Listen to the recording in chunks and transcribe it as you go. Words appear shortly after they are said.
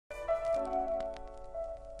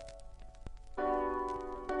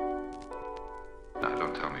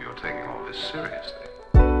this seriously.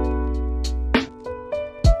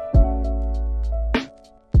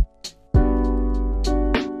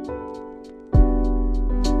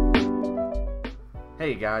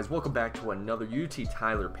 Hey guys, welcome back to another UT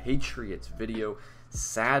Tyler Patriots video.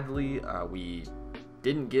 Sadly, we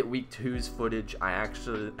didn't get week 2's footage. I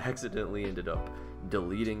actually accidentally ended up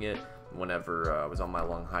deleting it whenever I was on my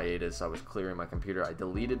long hiatus. I was clearing my computer. I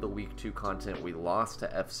deleted the week 2 content. We lost to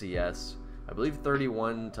FCS, I believe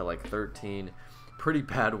 31 to like 13. Pretty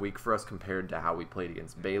bad week for us compared to how we played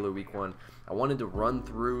against Baylor week 1. I wanted to run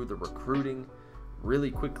through the recruiting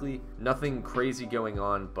really quickly. Nothing crazy going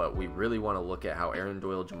on, but we really want to look at how Aaron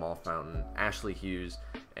Doyle, Jamal Fountain, Ashley Hughes,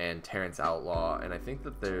 and Terrence Outlaw, and I think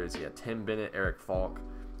that there's Tim Bennett, Eric Falk,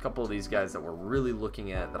 a couple of these guys that we're really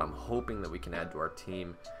looking at that I'm hoping that we can add to our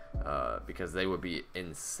team because they would be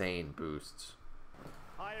insane boosts.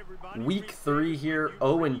 Week 3 here,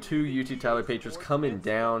 0-2 UT Tyler Patriots coming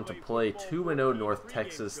down to play 2-0 North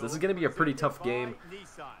Texas. This is going to be a pretty tough game,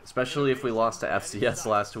 especially if we lost to FCS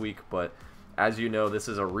last week, but as you know, this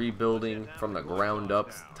is a rebuilding from the ground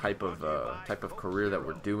up type of career that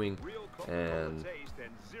we're doing, and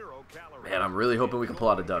man, I'm really hoping we can pull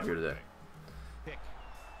out a dub here today.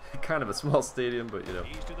 Kind of a small stadium, but you know.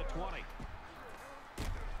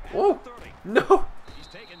 Whoa! No! He's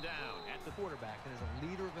taken down at the quarterback, and as a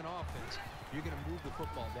leader of an offense, you're going to move the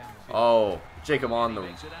football down the field. Oh, Jacob on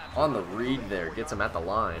the read there, gets him at the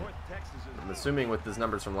line. I'm assuming with his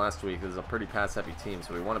numbers from last week, this is a pretty pass-heavy team,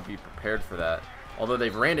 so we want to be prepared for that. Although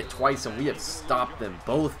they've ran it twice, and we have stopped them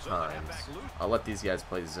both times. I'll let these guys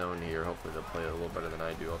play zone here. Hopefully they'll play it a little better than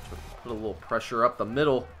I do. I'll put a little pressure up the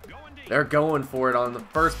middle. They're going for it on the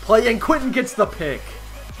first play, and Quentin gets the pick.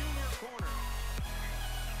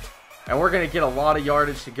 And we're going to get a lot of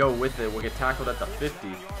yardage to go with it. We'll get tackled at the 50.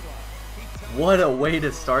 What a way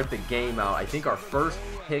to start the game out. I think our first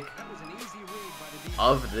pick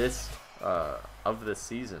of this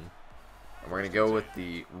season. And we're going to go with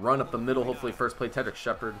the run up the middle. Hopefully first play, Tedrick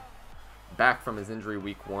Shepard back from his injury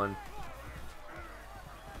week 1.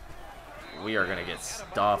 We are going to get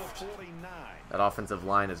stuffed. That offensive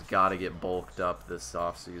line has got to get bulked up this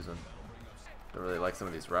offseason. Don't really like some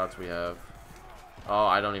of these routes we have. Oh,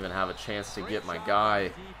 I don't even have a chance to get my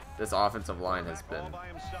guy. This offensive line has been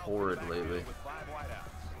horrid lately.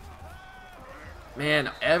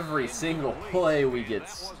 Man, every single play we get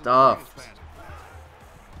stuffed.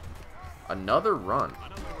 Another run.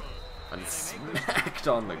 And smacked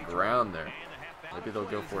on the ground there. Maybe they'll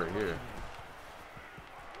go for it here.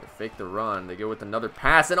 They fake the run. They go with another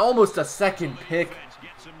pass and almost a second pick.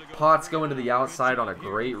 Potts going to the outside on a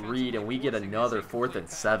great read, and we get another 4th and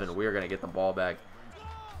 7. We are going to get the ball back.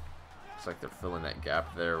 Looks like they're filling that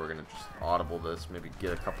gap there. We're going to just audible this, maybe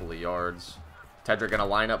get a couple of yards. Tedrick going to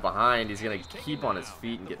line up behind. He's going to keep on his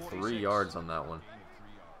feet and get 3 yards on that one.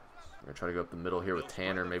 We're going to try to go up the middle here with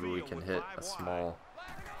Tanner. Maybe we can hit a smaller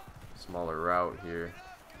route here.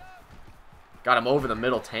 Got him over the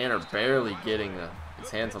middle. Tanner barely getting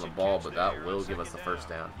his hands on the ball, but that will give us the first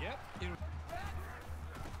down.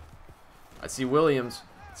 I see Williams.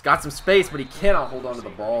 He's got some space, but he cannot hold on to the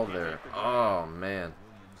ball there. Oh, man.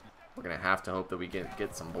 We're going to have to hope that we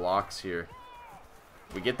get some blocks here.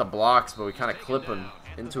 We get the blocks, but we kind of clip him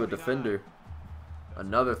into a defender.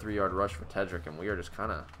 Another 3-yard rush for Tedrick, and we are just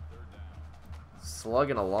kind of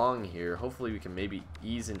slugging along here. Hopefully we can maybe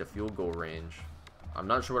ease into field goal range. I'm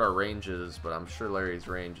not sure what our range is, but I'm sure Larry's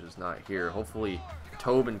range is not here. Hopefully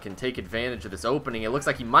Tobin can take advantage of this opening. It looks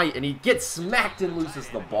like he might, and he gets smacked and loses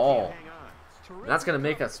the ball. And that's going to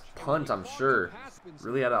make us punt, I'm sure.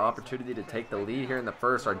 Really had an opportunity to take the lead here in the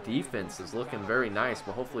first. Our defense is looking very nice,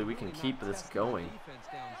 but hopefully we can keep this going.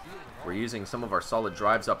 We're using some of our solid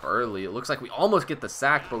drives up early. It looks like we almost get the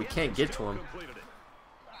sack, but we can't get to him.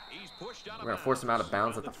 We're going to force him out of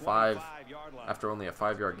bounds at the 5 after only a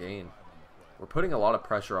 5-yard gain. We're putting a lot of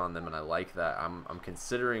pressure on them, and I like that. I'm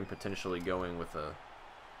considering potentially going with a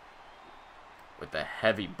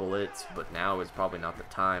heavy blitz, but now is probably not the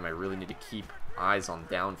time. I really need to keep eyes on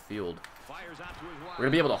downfield. We're going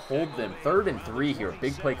to be able to hold them 3rd and 3 here.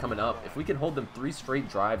 Big play coming up. If we can hold them 3 straight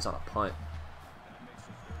drives on a punt,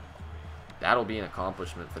 that'll be an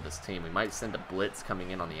accomplishment for this team. We might send a blitz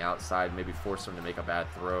coming in on the outside, maybe force them to make a bad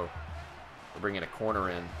throw. We're bringing a corner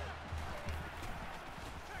in.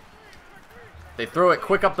 They throw it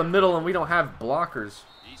quick up the middle, and we don't have blockers.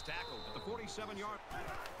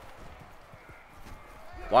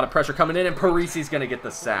 A lot of pressure coming in, and Parisi's going to get the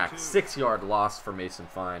sack. 6-yard loss for Mason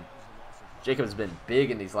Fine. Jacob's been big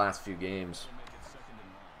in these last few games.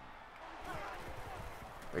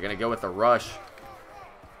 They're going to go with the rush.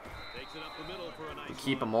 We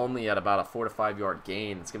keep them only at about a 4 to 5 yard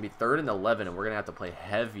gain. It's going to be 3rd and 11, and we're going to have to play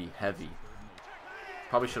heavy.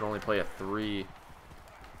 Probably should only play a 3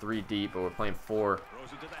 deep, but we're playing 4.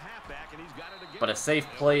 But a safe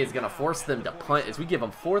play is going to force them to punt as we give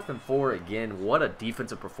them 4th and 4 again. What a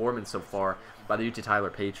defensive performance so far by the UT Tyler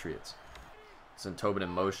Patriots. Send Tobin in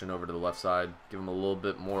motion over to the left side. Give him a little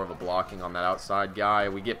bit more of a blocking on that outside guy.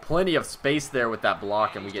 We get plenty of space there with that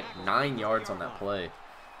block, and we get 9 yards on that play.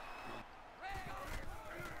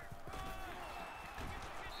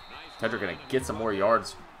 Tedrick going to get some more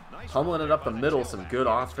yards. Pummeling it up the middle. Some good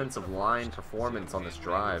offensive line performance on this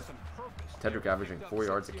drive. Tedrick averaging 4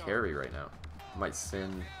 yards a carry right now. Might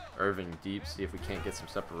send Irving deep, see if we can't get some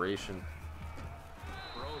separation.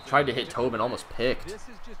 Tried to hit Tobin, almost picked.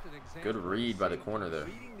 Good read by the corner there.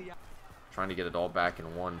 Trying to get it all back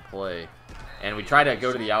in one play. And we try to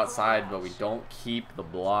go to the outside, but we don't keep the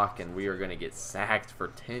block, and we are going to get sacked for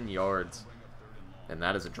 10 yards. And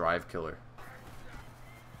that is a drive killer.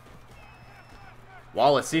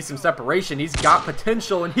 Wallace sees some separation. He's got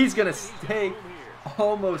potential, and he's going to stay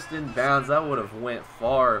almost in bounds. That would have went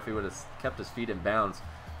far if he would have kept his feet in bounds.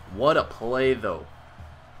 What a play, though.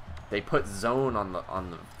 They put zone on the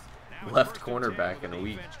left cornerback, and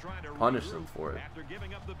we punish them for it.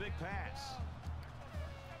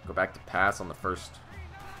 Go back to pass on the first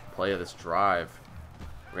play of this drive.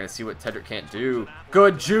 We're going to see what Tedrick can't do.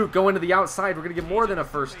 Good juke going to the outside. We're going to get more than a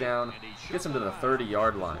first down. Gets him to the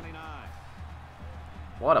 30-yard line.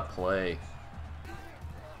 What a play.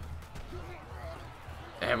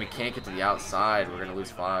 And we can't get to the outside. We're going to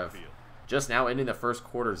lose 5. Just now ending the first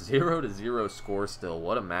quarter, 0-0 score still.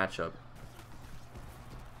 What a matchup.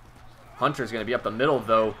 Hunter's going to be up the middle,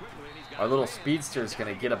 though. Our little speedster is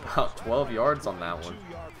going to get about 12 yards on that one.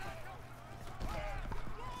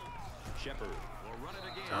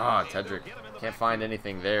 Ah, Tedrick can't find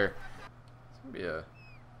anything there. It's going to be a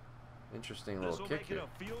interesting little kick here.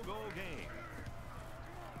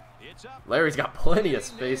 Larry's got plenty of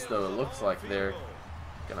space, though, it looks like they're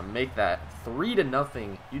going to make that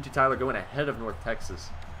 3-0. UT Tyler going ahead of North Texas.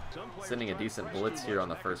 Sending a decent blitz here on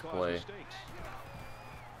the first play.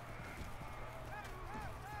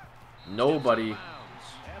 Nobody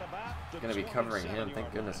going to be covering him.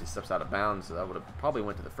 Thank goodness he steps out of bounds. That would have probably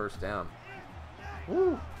went to the first down.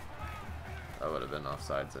 Woo. That would have been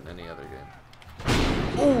offsides in any other game.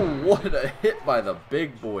 Oh, what a hit by the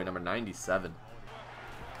big boy, number 97.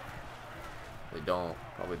 They don't.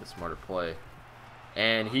 Probably the smarter play.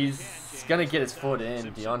 And he's going to get his foot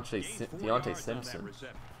in. Deontay Simpson.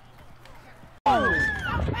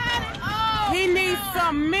 He needs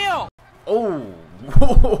some milk. Oh,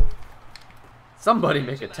 whoa. Somebody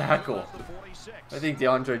make a tackle. I think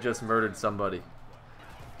DeAndre just murdered somebody.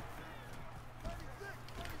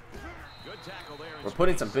 We're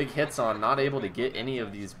putting some big hits on, not able to get any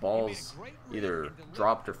of these balls either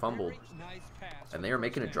dropped or fumbled. And they are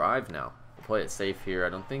making a drive now. We'll play it safe here.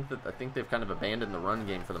 I think they've kind of abandoned the run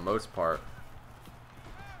game for the most part.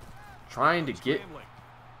 Trying to get...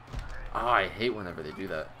 Oh, I hate whenever they do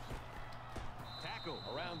that. Tackle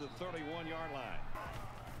around the 31-yard line.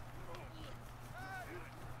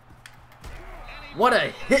 What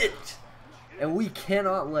a hit! And we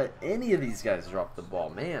cannot let any of these guys drop the ball.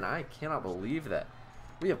 Man, I cannot believe that.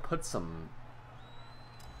 We have put some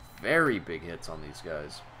very big hits on these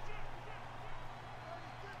guys.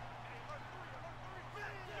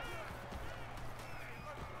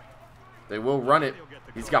 They will run it.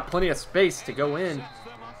 He's got plenty of space to go in.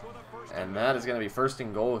 And that is going to be 1st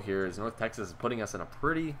and goal here, as North Texas is putting us in a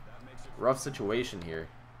pretty rough situation here.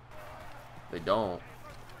 They don't.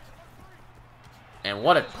 And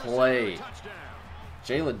what a play.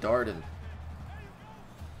 Jalen Darden.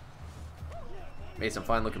 Mason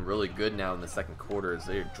Fine looking really good now in the second quarter as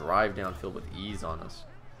they drive downfield with ease on us.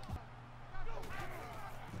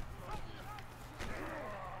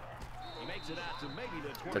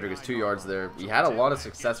 Tedrick is 2 yards there. We had a lot of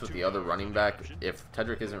success with the other running back. If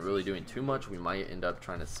Tedrick isn't really doing too much, we might end up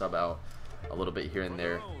trying to sub out a little bit here and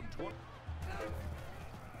there.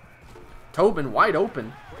 Tobin wide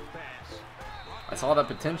open. I saw that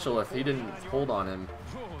potential. If he didn't hold on him,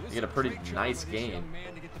 you get a pretty nice game.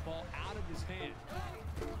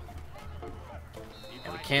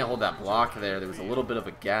 And we can't hold that block there. There was a little bit of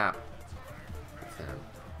a gap with him.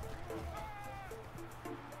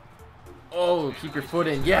 Oh, keep your foot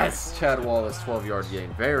in. Yes! Chad Wallace, 12-yard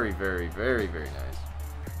gain. Very, very, very, very nice.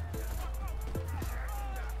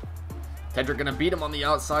 Tedrick gonna beat him on the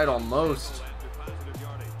outside almost.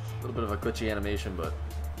 A little bit of a glitchy animation, but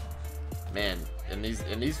man, in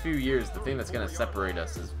these few years, the thing that's gonna separate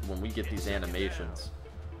us is when we get these animations.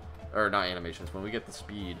 Or not animations, when we get the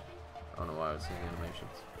speed. I don't know why I was seeing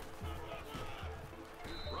animations.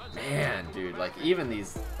 Man, dude, like even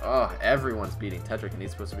these, everyone's beating Tedrick, and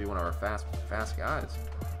he's supposed to be one of our fast guys.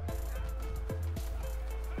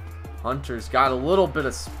 Hunter's got a little bit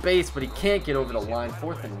of space, but he can't get over the line.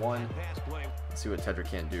 4th and 1. Let's see what Tedrick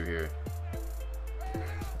can't do here.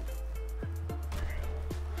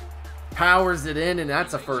 Powers it in, and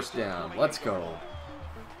that's a first down. Let's go.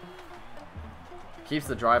 Keeps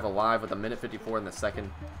the drive alive with 1:54 in the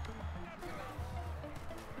second.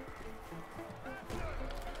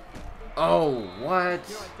 Oh, what?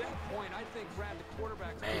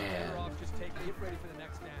 Man.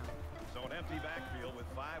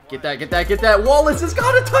 Get that. Wallace has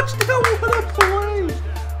got a touchdown. What a play.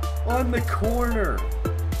 On the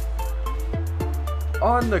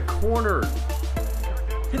corner.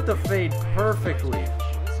 Hit the fade perfectly.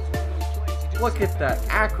 Look at that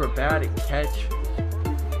acrobatic catch.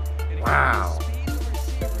 Wow.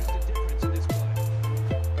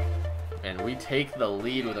 And we take the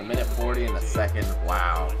lead with 1:40 in the second.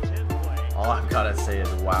 Wow. All I've got to say is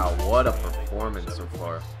wow. What a performance so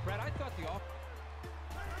far.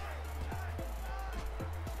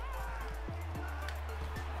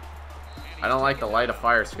 I don't like the light of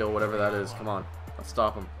fire skill, whatever that is. Come on. Let's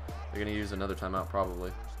stop them. They're going to use another timeout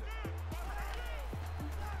probably.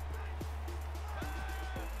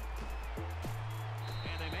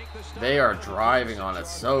 They are driving on it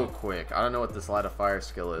so quick. I don't know what this light of fire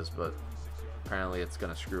skill is, but apparently it's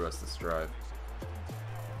going to screw us this drive.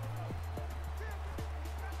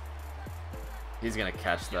 He's going to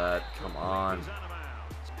catch that. Come on.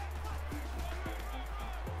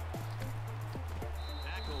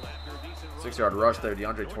 Six-yard rush there.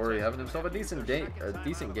 DeAndre Torrey having himself a decent game.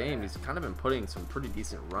 He's kind of been putting some pretty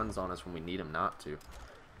decent runs on us when we need him not to.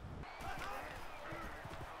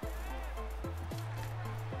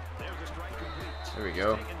 There we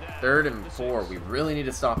go. 3rd and 4. We really need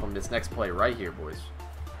to stop him this next play right here, boys.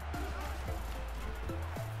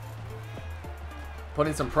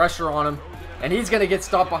 Putting some pressure on him, and he's going to get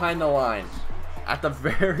stopped behind the line. At the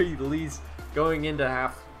very least, going into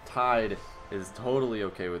half tied is totally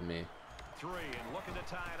okay with me.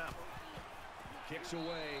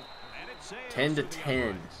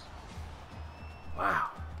 10-10. Wow.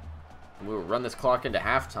 And we will run this clock into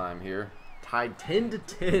halftime here. Tied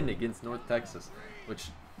 10-10 against North Texas, which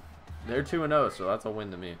they're 2-0, so that's a win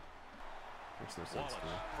to me. Makes no sense to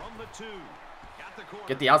me.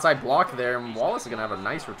 Get the outside block there, and Wallace is going to have a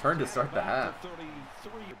nice return to start the half.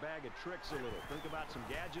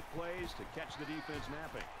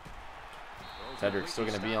 Tedrick's still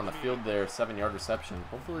going to be on the field there, 7-yard reception.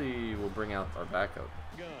 Hopefully we'll bring out our backup.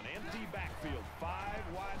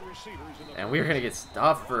 And we're going to get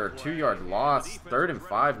stuffed for a 2-yard loss. 3rd and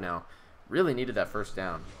 5 now. Really needed that first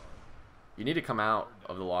down. You need to come out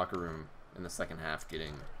of the locker room in the second half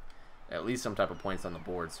getting at least some type of points on the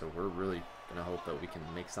board. So we're really going to hope that we can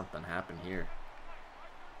make something happen here.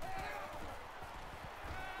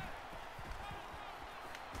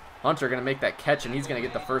 Hunter going to make that catch, and he's going to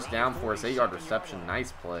get the first down for us. 8-yard reception.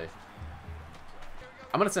 Nice play.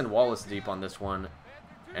 I'm going to send Wallace deep on this one,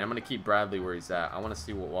 and I'm going to keep Bradley where he's at. I want to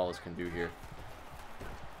see what Wallace can do here.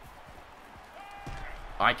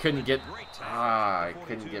 I couldn't get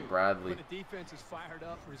Bradley.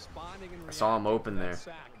 I saw him open there.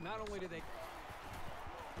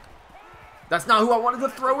 That's not who I wanted to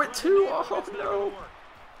throw it to. Oh,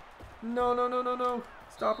 no. No.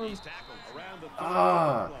 Stop him.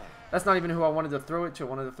 That's not even who I wanted to throw it to. I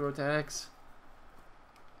wanted to throw it to X.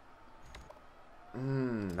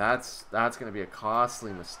 That's going to be a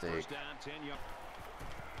costly mistake.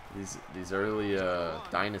 These early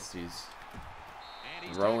dynasties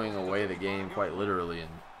throwing away the game quite literally, and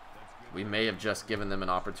we may have just given them an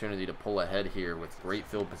opportunity to pull ahead here with great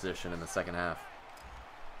field position in the second half.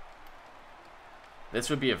 This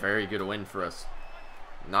would be a very good win for us.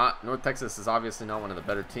 North Texas is obviously not one of the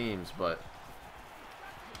better teams, but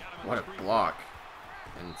what a block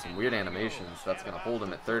and some weird animations. That's going to hold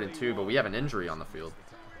him at 3rd and 2, but we have an injury on the field.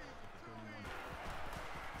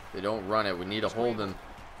 They don't run it. We need to hold him.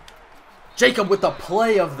 Jacob with the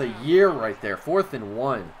play of the year right there. 4th and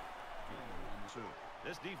 1.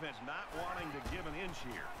 This defense not wanting to give an inch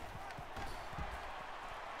here.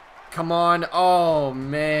 Come on. Oh,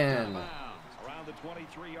 man. Around the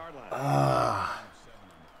 23-yard line.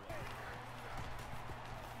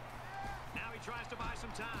 Now he tries to buy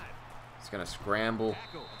some time. He's going to scramble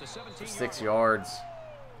for 6 yards.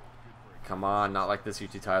 Come on, not like this,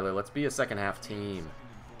 UT Tyler. Let's be a second half team.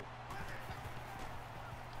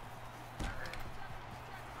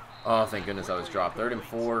 Oh, thank goodness I was dropped. 3rd and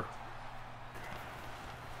 4.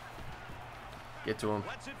 Get to him.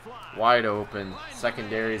 Wide open.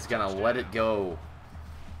 Secondary is going to let it go.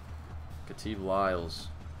 Katib Lyles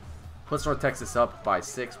puts North Texas up by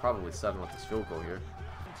 6, probably 7 with this field goal here.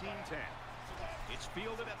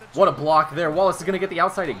 What a block there. Wallace is going to get the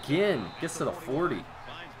outside again. Gets to the 40.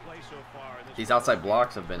 These outside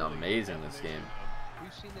blocks have been amazing this game.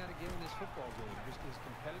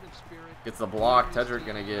 Gets the block. Tedrick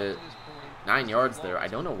going to get 9 yards there. I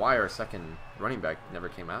don't know why our second running back never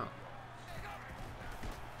came out.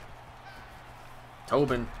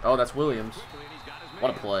 Tobin. Oh, that's Williams.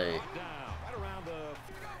 What a play.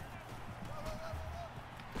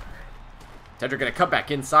 Tedrick going to cut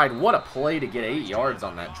back inside. What a play to get 8 yards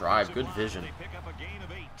on that drive. Good vision.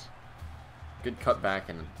 Good cut back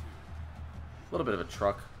and a little bit of a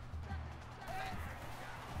truck.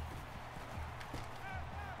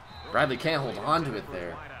 Bradley can't hold on to it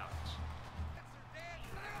there.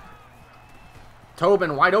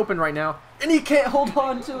 Tobin wide open right now. And he can't hold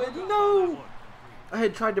on to it. No! I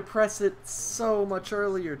had tried to press it so much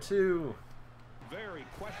earlier, too. Very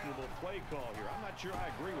questionable play call here. I'm not sure I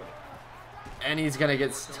agree with it. And he's going to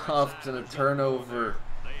get stuffed in a turnover.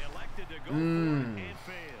 Did a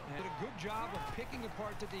good job of picking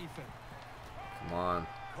apart the defense. Come on.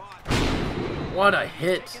 What a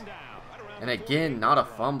hit. And again, not a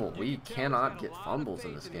fumble. We cannot get fumbles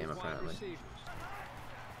in this game, apparently.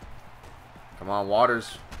 Come on,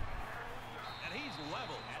 Waters.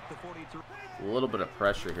 A little bit of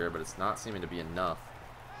pressure here, but it's not seeming to be enough.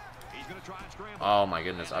 Oh my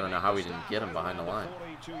goodness, I don't know how we didn't get him behind the line.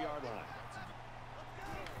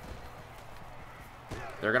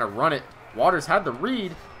 They're gonna run it. Waters had the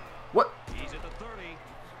read. What?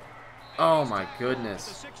 Oh my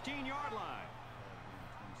goodness.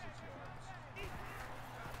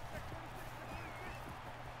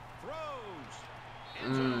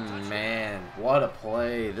 Man, what a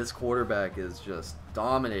play. This quarterback is just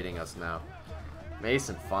dominating us now.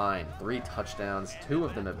 Mason Fine, 3 touchdowns. 2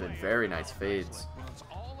 of them have been very nice fades.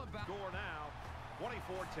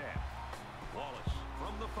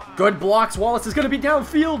 Good blocks. Wallace is going to be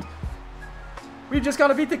downfield. We've just got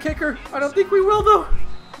to beat the kicker. I don't think we will, though.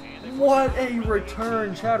 What a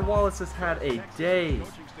return. Chad Wallace has had a day.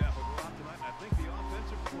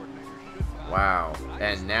 Wow.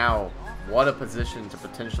 And now, what a position to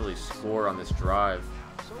potentially score on this drive.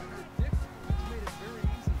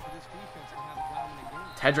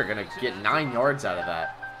 Tedrick going to get 9 yards out of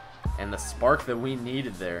that. And the spark that we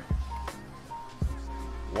needed there.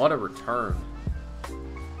 What a return.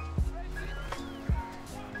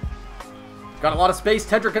 Got a lot of space.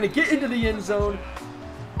 Tedrick going to get into the end zone.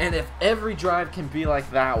 And if every drive can be like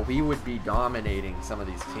that, we would be dominating some of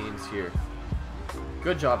these teams here.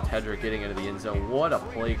 Good job, Tedrick, getting into the end zone. What a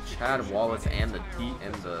play. Chad Wallace and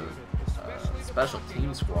the special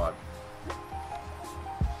team squad.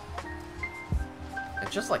 And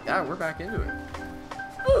just like that, we're back into it.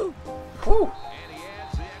 Woo! Woo!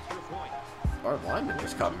 Our lineman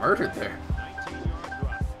just got murdered there.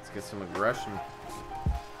 Let's get some aggression.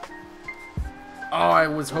 Oh, I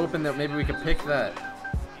was hoping that maybe we could pick that.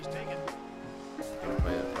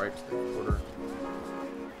 Play it right to the quarter.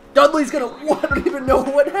 Dudley's gonna. I don't even know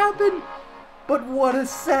what happened, but what a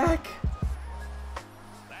sack!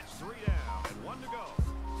 That's 3 down and 1 to go.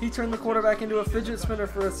 He turned the quarterback into a fidget spinner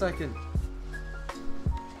for a second.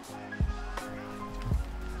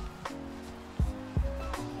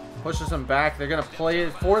 Pushes him back. They're gonna play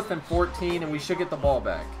it 4th and 14, and we should get the ball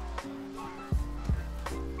back.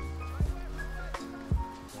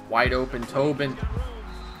 Wide open, Tobin.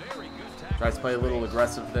 Tries to play a little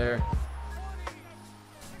aggressive there.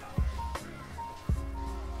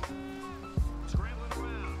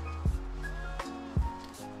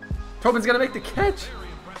 Tobin's gonna make the catch.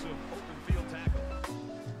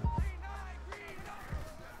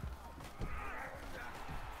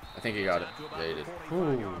 I think he got it. Yeah, he did.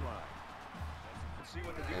 Ooh.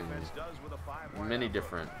 In many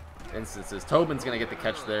different instances. Tobin's gonna get the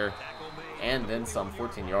catch there. And then some,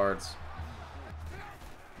 14 yards.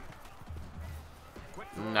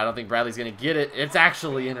 I don't think Bradley's going to get it. It's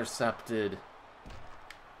actually intercepted.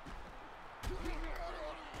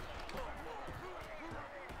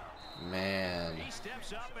 Man.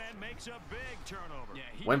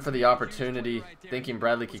 Went for the opportunity, thinking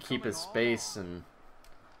Bradley could keep his space, and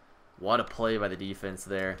what a play by the defense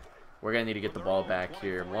there. We're going to need to get the ball back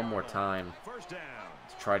here one more time to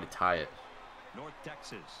try to tie it. North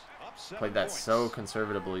Texas Played that so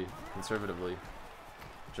conservatively,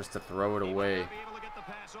 just to throw it away.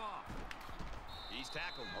 He's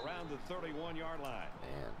tackled around the 31-yard line.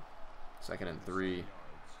 Man, 2nd and 3.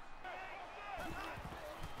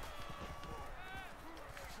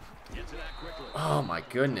 Oh my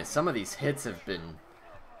goodness, some of these hits have been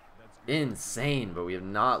insane, but we have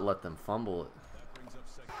not let them fumble it.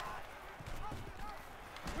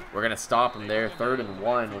 We're going to stop them there, 3rd and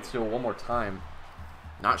 1. Let's do it one more time.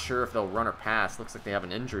 Not sure if they'll run or pass. Looks like they have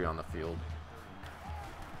an injury on the field.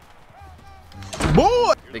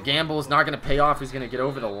 Boy! The gamble is not going to pay off. He's going to get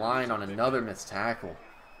over the line on another missed tackle.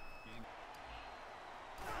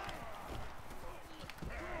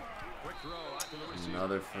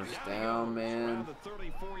 Another first down, man.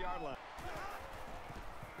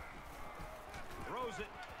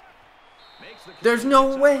 There's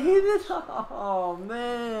no way that... Oh,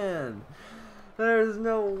 man. There's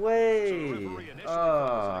no way.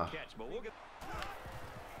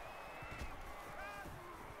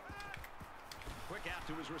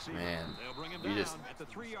 Man, we just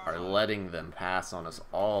are letting them pass on us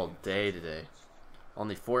all day today.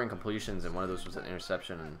 Only 4 incompletions, and one of those was an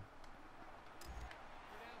interception. And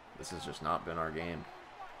this has just not been our game.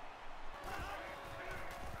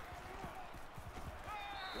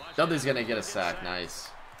 Dudley's going to get a sack. Nice.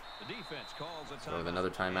 So with another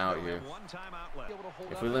timeout here.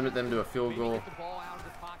 If we limit them to a field goal,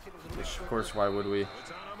 which of course, why would we?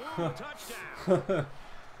 Man.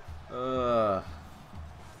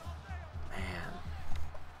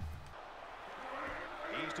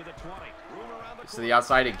 So the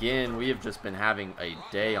outside again. We have just been having a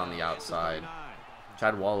day on the outside.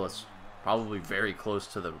 Chad Wallace probably very close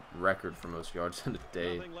to the record for most yards in a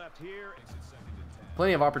day.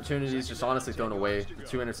 Plenty of opportunities, just honestly thrown away. The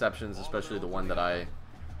 2 interceptions, especially the one that I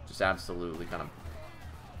just absolutely kind of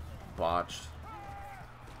botched.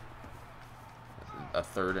 A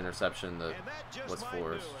 3rd interception that was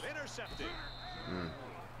forced.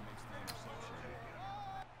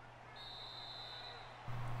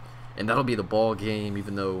 And that'll be the ball game,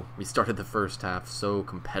 even though we started the first half so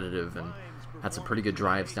competitive and had some pretty good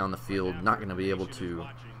drives down the field. Not going to be able to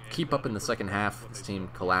keep up in the second half. This team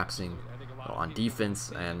collapsing on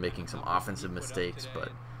defense and making some offensive mistakes,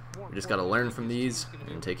 but we just got to learn from these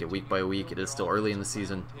and take it week by week. It is still early in the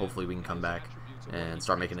season. Hopefully we can come back and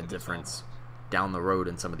start making a difference down the road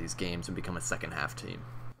in some of these games and become a second half team.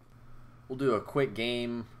 We'll do a quick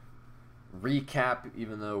game recap,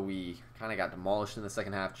 even though we kind of got demolished in the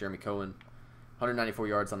second half. Jeremy Cohen, 194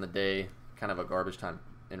 yards on the day, kind of a garbage time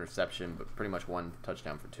interception, but pretty much 1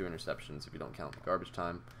 touchdown for 2 interceptions if you don't count the garbage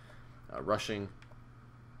time. Rushing,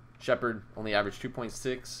 Shepard only averaged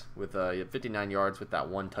 2.6 with 59 yards with that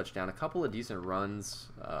 1 touchdown. A couple of decent runs,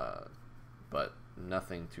 but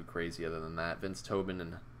nothing too crazy other than that. Vince Tobin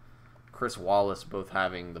and Chris Wallace both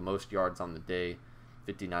having the most yards on the day,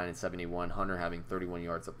 59 and 71. Hunter having 31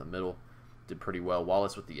 yards up the middle. Did pretty well.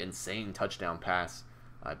 Wallace with the insane touchdown pass,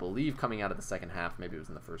 I believe coming out of the second half. Maybe it was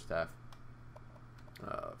in the first half.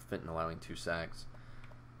 Fenton allowing 2 sacks.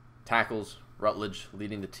 Tackles, Rutledge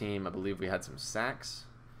leading the team. I believe we had some sacks.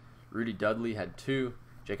 Rudy Dudley had 2.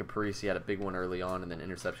 Jacob Parisi had a big one early on, and then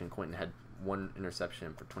interception. Quentin had 1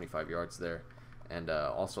 interception for 25 yards there. And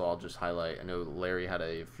also, I'll just highlight, I know Larry had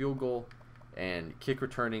a field goal and kick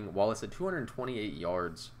returning. Wallace had 228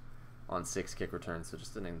 yards on 6 kick returns, so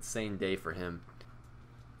just an insane day for him.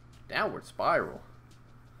 Downward spiral.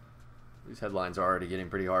 These headlines are already getting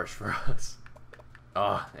pretty harsh for us.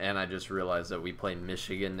 And I just realized that we play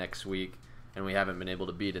Michigan next week, and we haven't been able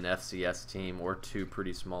to beat an FCS team or 2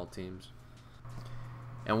 pretty small teams.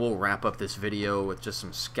 And we'll wrap up this video with just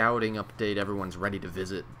some scouting update. Everyone's ready to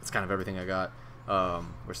visit. That's kind of everything I got.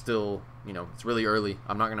 We're still, it's really early.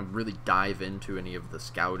 I'm not going to really dive into any of the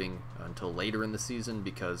scouting until later in the season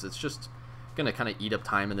because it's just going to kind of eat up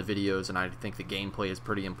time in the videos, and I think the gameplay is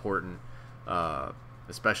pretty important,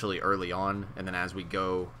 especially early on. And then as we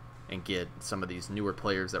go and get some of these newer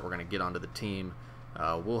players that we're going to get onto the team,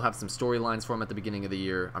 we'll have some storylines for them at the beginning of the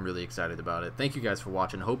year. I'm really excited about it. Thank you guys for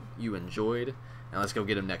watching. Hope you enjoyed, and let's go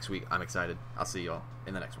get them next week. I'm excited. I'll see y'all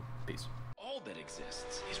in the next one. Peace. All that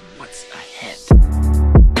exists is what's ahead.